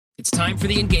It's time for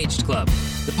the Engaged Club,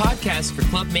 the podcast for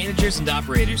club managers and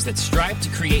operators that strive to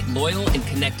create loyal and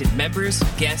connected members,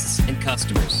 guests, and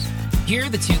customers. Here are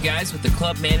the two guys with the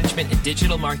club management and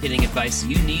digital marketing advice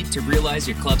you need to realize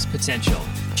your club's potential.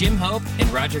 Jim Hope and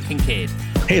Roger Kincaid.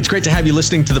 Hey, it's great to have you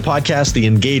listening to the podcast, the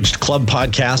Engaged Club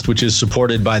podcast, which is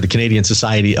supported by the Canadian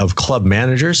Society of Club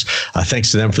Managers.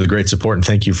 Thanks to them for the great support, and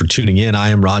thank you for tuning in. I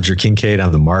am Roger Kincaid.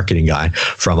 I'm the marketing guy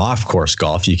from Off Course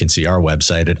Golf. You can see our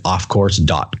website at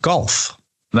offcourse.golf.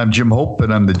 And I'm Jim Hope,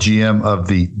 and I'm the GM of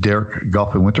the Derek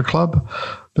Golf and Winter Club.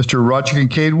 Mr. Roger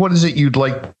Kincaid, what is it you'd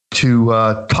like to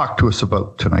talk to us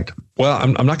about tonight? Well,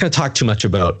 I'm not going to talk too much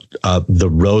about the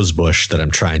rose bush that I'm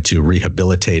trying to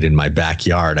rehabilitate in my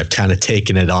backyard. I've kind of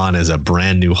taken it on as a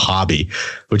brand new hobby,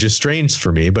 which is strange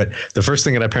for me. But the first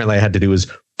thing that apparently I had to do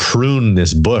was prune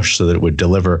this bush so that it would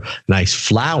deliver nice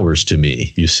flowers to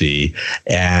me, you see.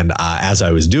 And as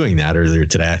I was doing that earlier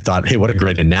today, I thought, hey, what a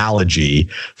great analogy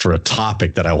for a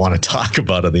topic that I want to talk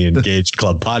about on the Engaged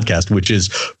Club podcast, which is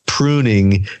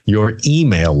pruning your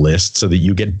email list so that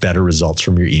you get better results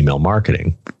from your email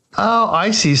marketing. Oh,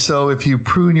 I see. So if you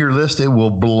prune your list, it will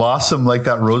blossom like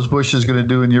that rose bush is going to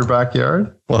do in your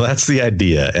backyard? Well, that's the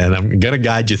idea. And I'm going to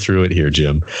guide you through it here,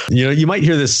 Jim. You know, you might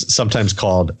hear this sometimes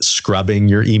called scrubbing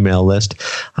your email list.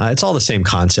 It's all the same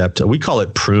concept. We call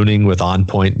it pruning with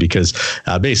OnPoint because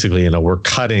basically, we're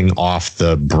cutting off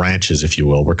the branches, if you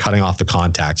will. We're cutting off the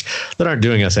contacts that aren't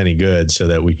doing us any good so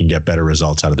that we can get better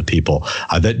results out of the people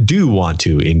that do want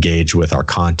to engage with our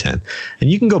content. And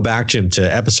you can go back, Jim, to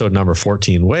episode number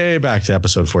 14, way back to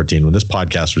episode 14 when this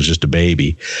podcast was just a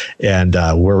baby. And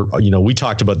we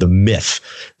talked about the myth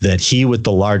that he with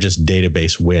the largest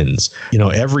database wins.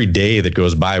 Every day that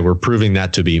goes by, we're proving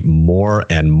that to be more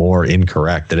and more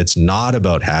incorrect, that it's not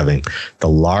about having the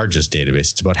largest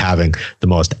database. It's about having the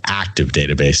most active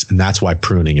database. And that's why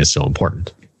pruning is so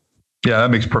important. Yeah,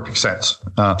 that makes perfect sense.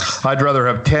 I'd rather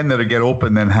have 10 that get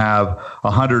open than have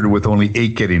 100 with only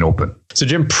 8 getting open. So,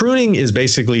 Jim, pruning is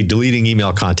basically deleting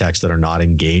email contacts that are not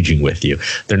engaging with you.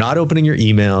 They're not opening your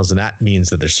emails, and that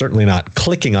means that they're certainly not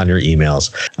clicking on your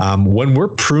emails. When we're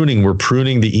pruning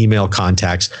the email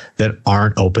contacts that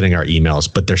aren't opening our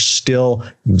emails, but they're still,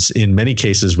 in many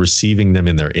cases, receiving them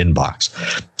in their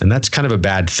inbox. And that's kind of a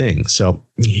bad thing. So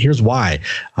here's why.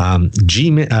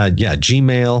 Gmail,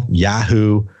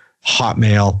 Yahoo,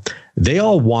 Hotmail, they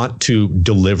all want to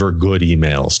deliver good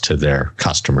emails to their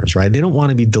customers, right? They don't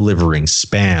want to be delivering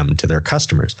spam to their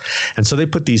customers. And so they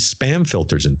put these spam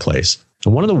filters in place.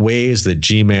 And one of the ways that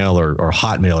Gmail or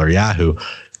Hotmail or Yahoo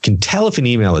can tell if an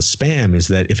email is spam is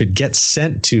that if it gets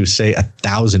sent to, say,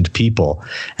 1,000 people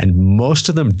and most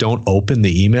of them don't open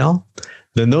the email,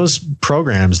 then those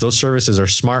programs, those services are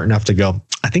smart enough to go,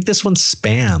 I think this one's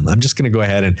spam. I'm just going to go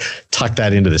ahead and tuck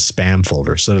that into the spam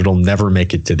folder so that it'll never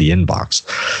make it to the inbox.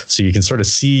 So you can sort of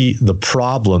see the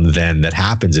problem then that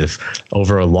happens if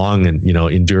over a long and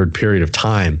endured period of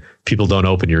time, people don't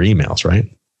open your emails, right?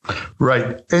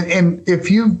 Right. And if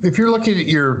you're looking at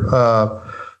your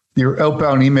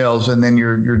outbound emails and then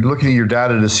you're looking at your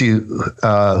data to see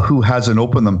who hasn't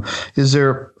opened them, is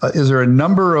there a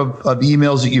number of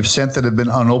emails that you've sent that have been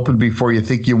unopened before you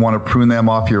think you want to prune them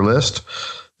off your list?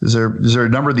 Is there a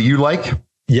number that you like?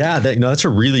 Yeah, that's a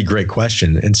really great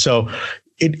question. And so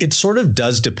it sort of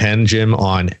does depend, Jim,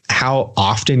 on how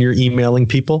often you're emailing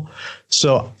people.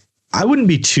 So I wouldn't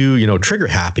be too, trigger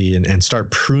happy and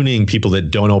start pruning people that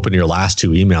don't open your last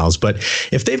 2 emails. But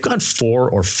if they've gone 4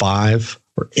 or 5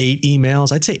 or 8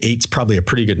 emails, I'd say 8's probably a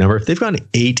pretty good number. If they've gone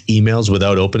 8 emails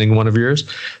without opening one of yours,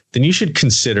 then you should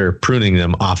consider pruning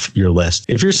them off your list.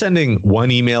 If you're sending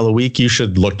 1 email a week, you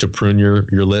should look to prune your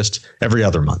list every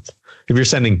other month. If you're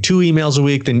sending 2 emails a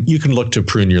week, then you can look to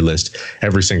prune your list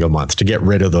every single month to get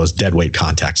rid of those deadweight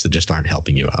contacts that just aren't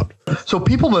helping you out. So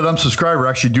people that unsubscribe are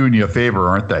actually doing you a favor,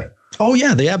 aren't they? Oh,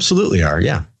 yeah, they absolutely are.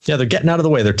 Yeah. Yeah, they're getting out of the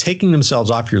way. They're taking themselves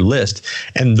off your list.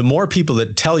 And the more people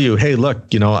that tell you, hey, look,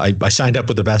 I signed up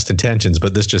with the best intentions,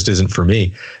 but this just isn't for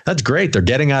me. That's great. They're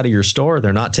getting out of your store.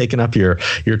 They're not taking up your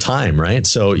time, right?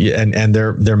 So, and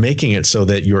they're making it so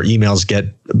that your emails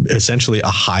get essentially a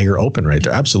higher open rate.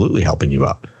 They're absolutely helping you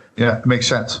out. Yeah, it makes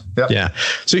sense. Yep. Yeah.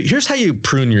 So here's how you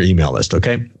prune your email list,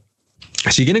 okay?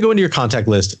 So you're going to go into your contact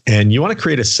list and you want to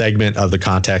create a segment of the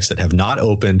contacts that have not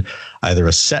opened either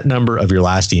a set number of your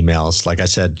last emails. Like I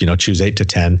said, choose 8 to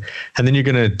 10, and then you're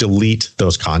going to delete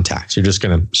those contacts. You're just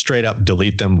going to straight up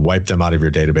delete them, wipe them out of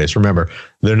your database. Remember,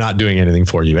 they're not doing anything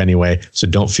for you anyway. So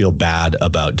don't feel bad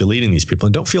about deleting these people,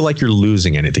 and don't feel like you're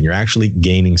losing anything. You're actually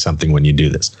gaining something when you do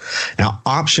this. Now,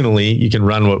 optionally, you can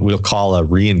run what we'll call a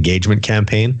re-engagement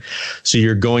campaign. So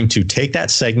you're going to take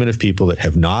that segment of people that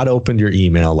have not opened your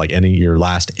email, like any of your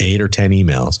last 8 or 10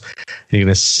 emails, and you're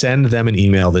going to send them an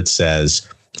email that says,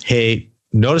 hey,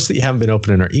 notice that you haven't been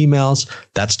opening our emails.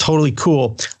 That's totally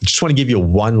cool. I just want to give you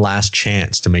one last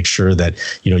chance to make sure that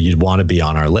you'd want to be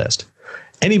on our list.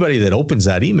 Anybody that opens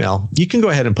that email, you can go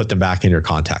ahead and put them back in your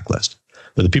contact list.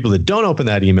 But the people that don't open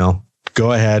that email,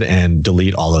 go ahead and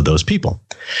delete all of those people.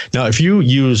 Now, if you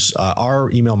use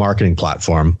our email marketing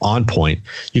platform, OnPoint,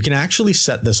 you can actually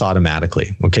set this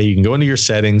automatically. Okay, you can go into your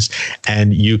settings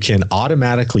and you can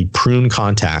automatically prune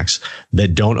contacts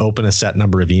that don't open a set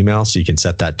number of emails. So you can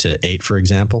set that to 8, for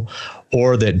example,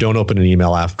 or that don't open an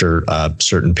email after a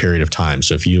certain period of time.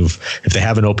 So if they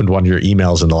haven't opened one of your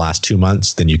emails in the last 2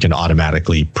 months, then you can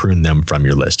automatically prune them from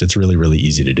your list. It's really, really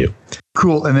easy to do.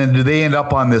 Cool. And then do they end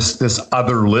up on this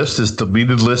other list, this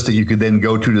deleted list that you could then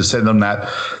go to send them that,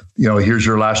 here's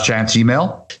your last chance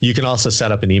email? You can also set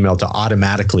up an email to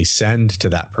automatically send to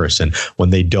that person when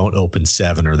they don't open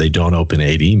 7 or they don't open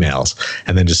 8 emails,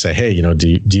 and then just say, hey,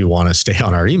 do you want to stay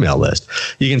on our email list?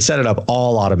 You can set it up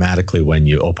all automatically when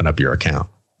you open up your account.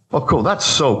 Oh, cool. That's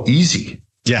so easy.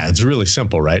 Yeah, it's really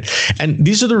simple, right? And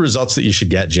these are the results that you should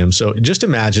get, Jim. So just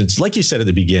imagine, like you said at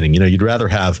the beginning, you'd rather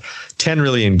have 10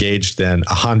 really engaged than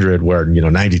 100 where,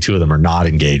 92 of them are not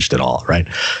engaged at all, right?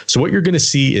 So what you're going to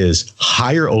see is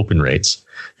higher open rates.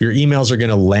 Your emails are going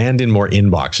to land in more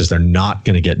inboxes. They're not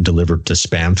going to get delivered to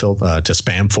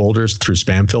spam folders through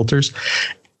spam filters.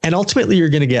 And ultimately, you're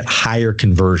going to get higher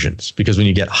conversions, because when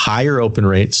you get higher open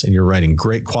rates and you're writing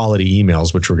great quality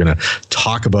emails, which we're going to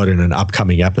talk about in an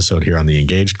upcoming episode here on the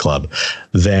Engaged Club,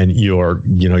 then your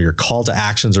call to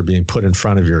actions are being put in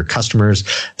front of your customers.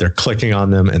 They're clicking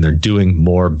on them and they're doing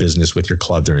more business with your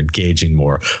club. They're engaging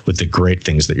more with the great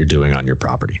things that you're doing on your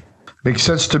property. Makes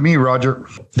sense to me, Roger.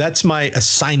 That's my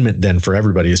assignment then for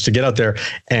everybody, is to get out there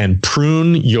and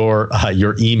prune your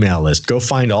email list. Go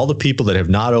find all the people that have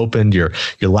not opened your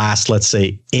last, let's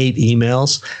say, 8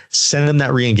 emails. Send them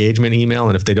that re-engagement email.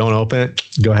 And if they don't open it,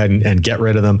 go ahead and get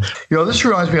rid of them. This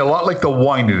reminds me a lot like the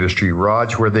wine industry,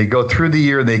 Raj, where they go through the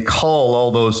year and they cull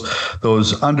all those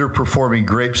underperforming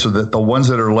grapes so that the ones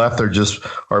that are left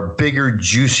are bigger,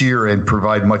 juicier, and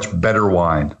provide much better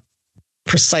wine.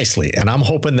 Precisely. And I'm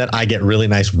hoping that I get really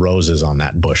nice roses on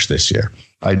that bush this year.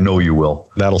 I know you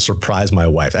will. That'll surprise my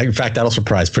wife. In fact, that'll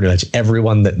surprise pretty much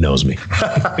everyone that knows me.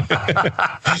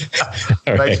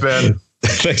 Thanks, man.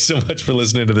 Thanks so much for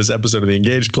listening to this episode of the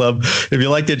Engaged Club. If you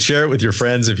liked it, share it with your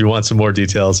friends. If you want some more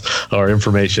details or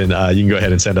information, you can go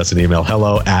ahead and send us an email,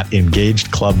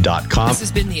 hello@engagedclub.com. This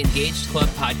has been the Engaged Club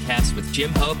podcast with Jim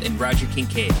Hope and Roger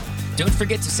Kincaid. Don't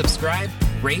forget to subscribe,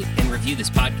 rate, and review this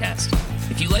podcast.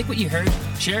 If you like what you heard,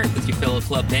 share it with your fellow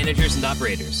club managers and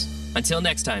operators. Until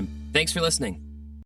next time, thanks for listening.